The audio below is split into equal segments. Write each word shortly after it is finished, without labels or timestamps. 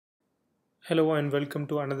Hello and welcome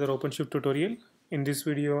to another OpenShift tutorial. In this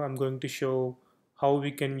video, I'm going to show how we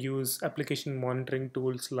can use application monitoring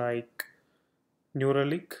tools like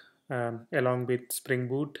Newrelic along with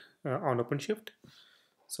Springboot on OpenShift.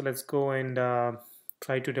 So let's go and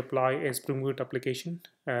try to deploy a Springboot application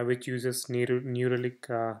which uses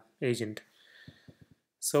Newrelic agent.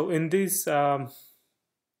 So in this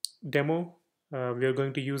demo, we are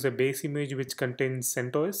going to use a base image which contains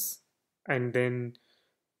CentOS and then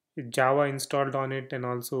Java installed on it, and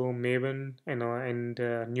also Maven and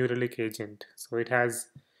New Relic agent. So it has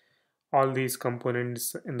all these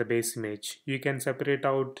components in the base image. You can separate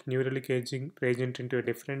out New Relic agent into a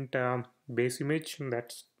different base image.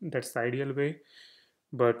 That's the ideal way.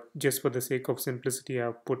 But just for the sake of simplicity,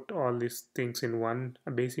 I've put all these things in one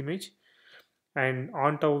base image. And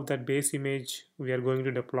on top of that base image, we are going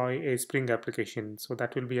to deploy a Spring application. So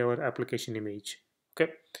that will be our application image.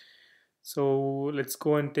 Okay. So let's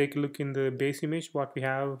go and take a look in the base image what we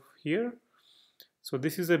have here. So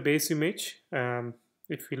this is a base image.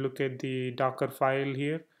 If you look at the Docker file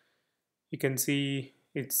here, you can see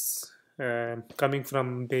it's coming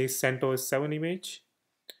from base CentOS 7 image,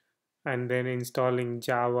 and then installing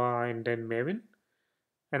Java and then Maven,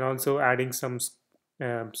 and also adding some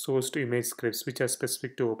source to image scripts which are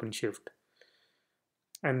specific to OpenShift,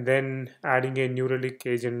 and then adding a New Relic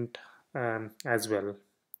agent as well.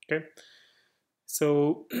 Okay,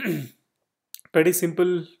 so pretty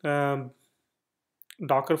simple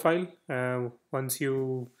Docker file. Once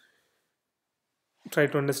you try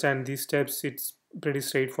to understand these steps, it's pretty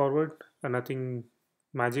straightforward and nothing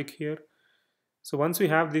magic here. So once we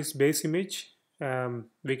have this base image,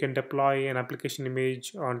 we can deploy an application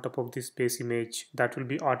image on top of this base image that will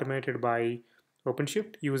be automated by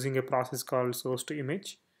OpenShift using a process called source to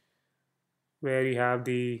image, where you have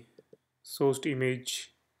the source to image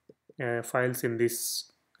files in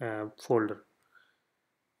this folder.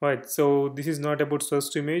 Right, so this is not about source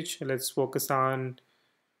to image. Let's focus on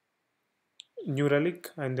New Relic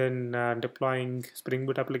and then deploying Spring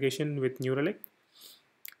Boot application with New Relic.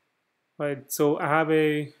 Right, so I have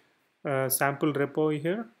a sample repo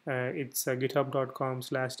here. It's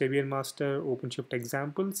github.com/debianmaster OpenShift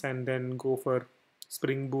examples, and then go for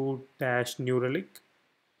Spring Boot dash New Relic.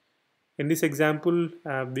 In this example,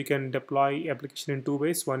 we can deploy application in two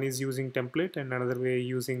ways. One is using template, and another way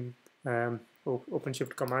using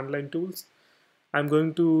OpenShift command line tools. I'm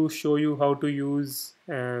going to show you how to use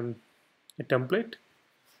a template.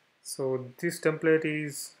 So this template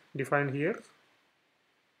is defined here.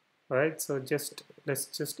 All right, so let's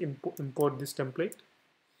just import this template.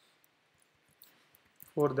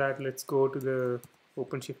 For that, let's go to the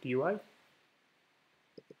OpenShift UI.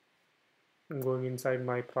 I'm going inside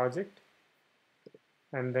my project,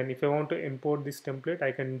 and then if I want to import this template,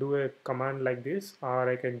 I can do a command like this, or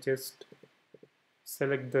I can just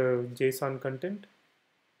select the JSON content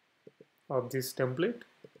of this template.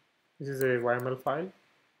 This is a YML file,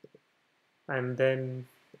 and then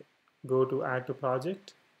go to add to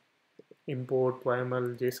project, import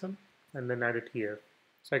YML JSON, and then add it here.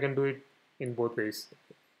 So I can do it in both ways.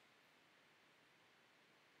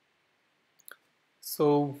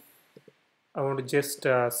 So I want to just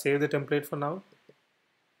save the template for now.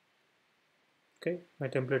 Okay, my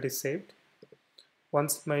template is saved.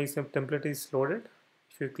 Once my template is loaded,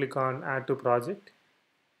 if you click on add to project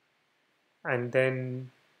and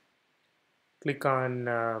then click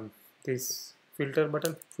on this filter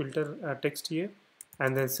button, filter text here,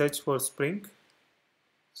 and then search for Spring.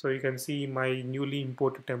 So you can see my newly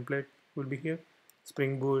imported template will be here,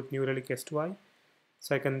 Spring Boot New Relic SY.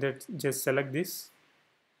 So I can just select this,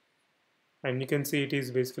 and you can see it is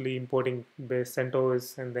basically importing base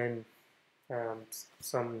CentOS and then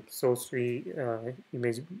some source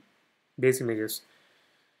image base images.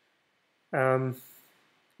 And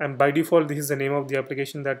by default, this is the name of the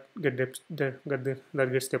application that gets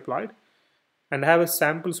deployed. And I have a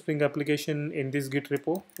sample Spring application in this Git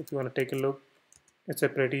repo. If you want to take a look, it's a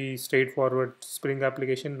pretty straightforward Spring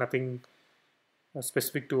application, nothing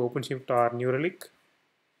specific to OpenShift or New Relic.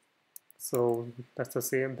 So that's the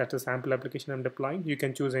same. That's a sample application I'm deploying. You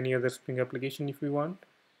can choose any other Spring application if you want.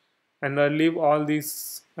 And I'll leave all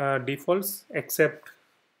these defaults except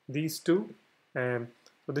these two.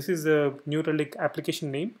 So this is a New Relic application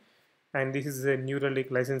name, and this is a New Relic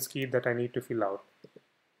license key that I need to fill out.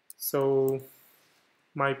 So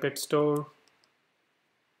my pet store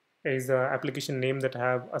is the application name that I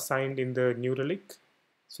have assigned in the New Relic.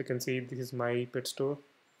 So you can see this is my pet store.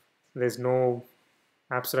 There's no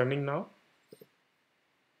apps running now.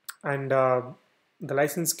 And the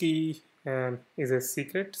license key is a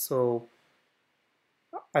secret, so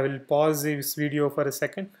I will pause this video for a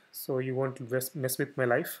second so you won't mess with my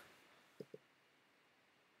life.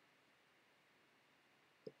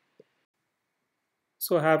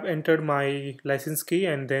 So I have entered my license key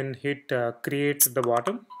and then hit create at the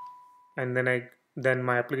bottom, and then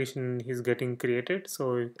my application is getting created.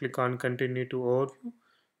 So you click on continue to overview,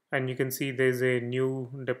 and you can see there's a new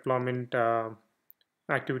deployment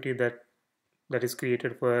activity that is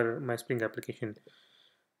created for my Spring application.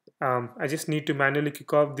 I just need to manually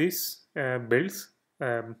kick off these builds.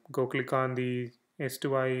 Go click on the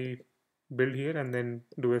S2I build here and then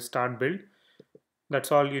do a start build.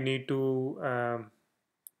 That's all you need to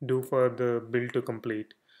do for the build to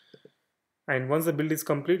complete. And once the build is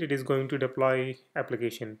complete, it is going to deploy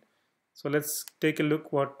application. So let's take a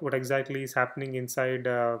look what exactly is happening inside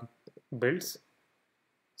builds.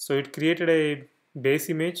 So it created a base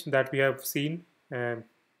image that we have seen.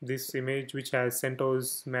 This image which has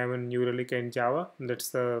CentOS, Maven, New Relic, and Java. That's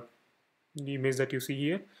the image that you see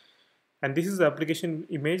here. And this is the application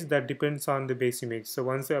image that depends on the base image. So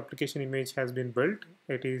once the application image has been built,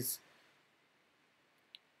 it is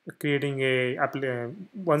creating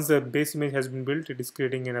once the base image has been built, it is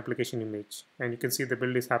creating an application image. And you can see the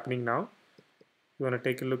build is happening now. You want to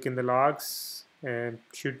take a look in the logs, and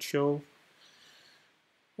should show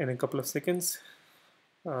in a couple of seconds.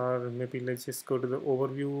 Or maybe let's just go to the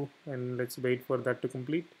overview and let's wait for that to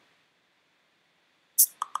complete.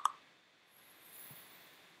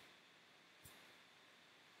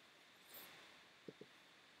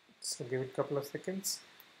 So give it a couple of seconds,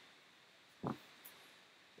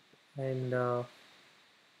 and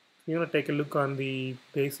you want to take a look on the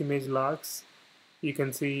base image logs. You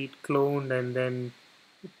can see it cloned, and then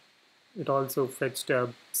it also fetched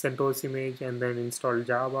a CentOS image, and then installed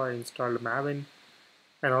Java, installed Maven,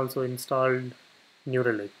 and also installed New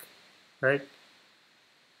Relic, right?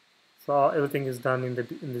 So everything is done in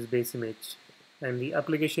this base image, and the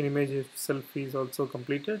application image itself is also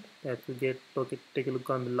completed. If you take a look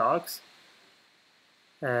on the logs,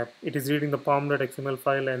 it is reading the pom.xml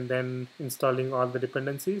file and then installing all the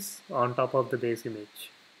dependencies on top of the base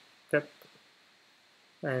image. Okay,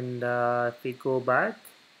 and if we go back,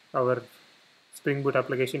 our Spring Boot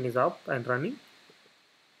application is up and running.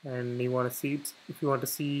 And you want to see it, if you want to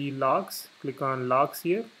see logs, click on logs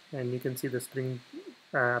here, and you can see the Spring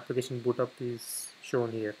application boot up is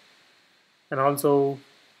shown here. And also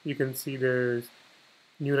you can see the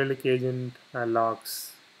New Relic agent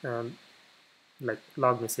logs, like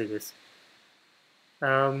log messages.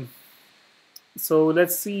 So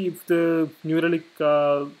let's see if the New Relic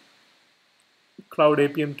Cloud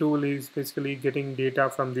APM tool is basically getting data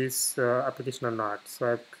from this application or not.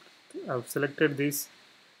 So I've selected this,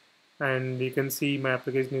 and you can see my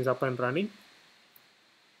application is up and running.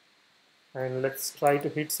 And let's try to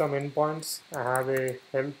hit some endpoints. I have a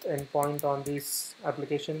health endpoint on this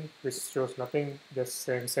application which shows nothing, just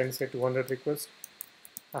sends a 200 request.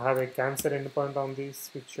 I have a cancer endpoint on this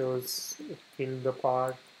which shows it killed the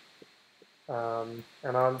part, and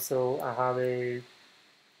also I have a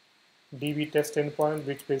DB test endpoint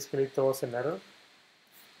which basically throws an error.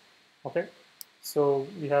 Okay, so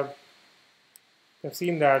I've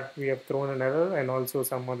seen that we have thrown an error and also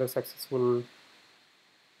some other successful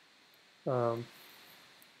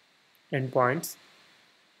endpoints.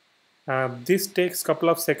 This takes a couple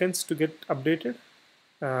of seconds to get updated.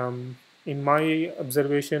 In my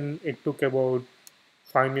observation, it took about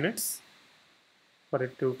 5 minutes for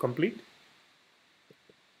it to complete.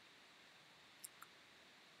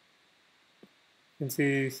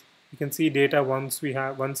 You can see data once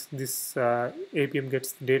this APM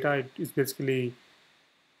gets data, it is basically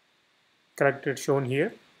corrected, shown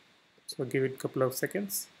here. So give it a couple of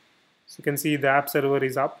seconds. So you can see the app server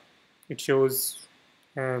is up. It shows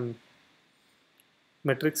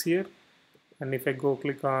metrics here, and if I go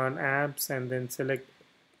click on apps and then select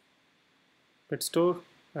pet store,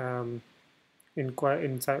 in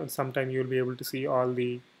some time you'll be able to see all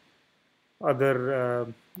the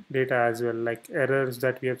other data as well, like errors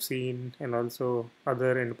that we have seen and also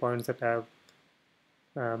other endpoints that I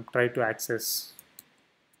have tried to access.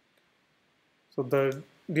 So the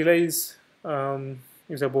delay is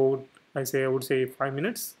about, I would say 5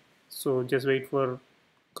 minutes. So just wait for a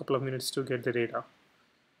couple of minutes to get the data.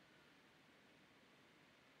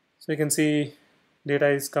 So you can see data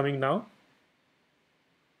is coming now.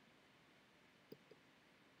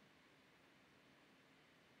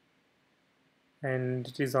 And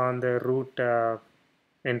it is on the root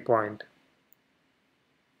endpoint.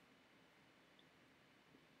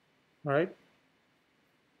 All right.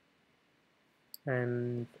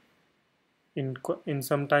 And in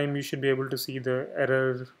some time you should be able to see the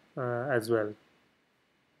error as well.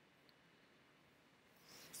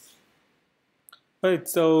 Right,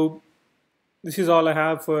 so this is all I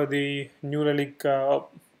have for the New Relic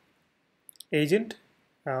agent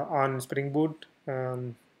on Spring Boot,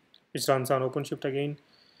 which runs on OpenShift again.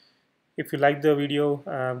 If you like the video,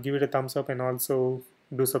 give it a thumbs up and also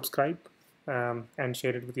do subscribe and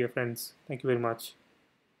share it with your friends. Thank you very much.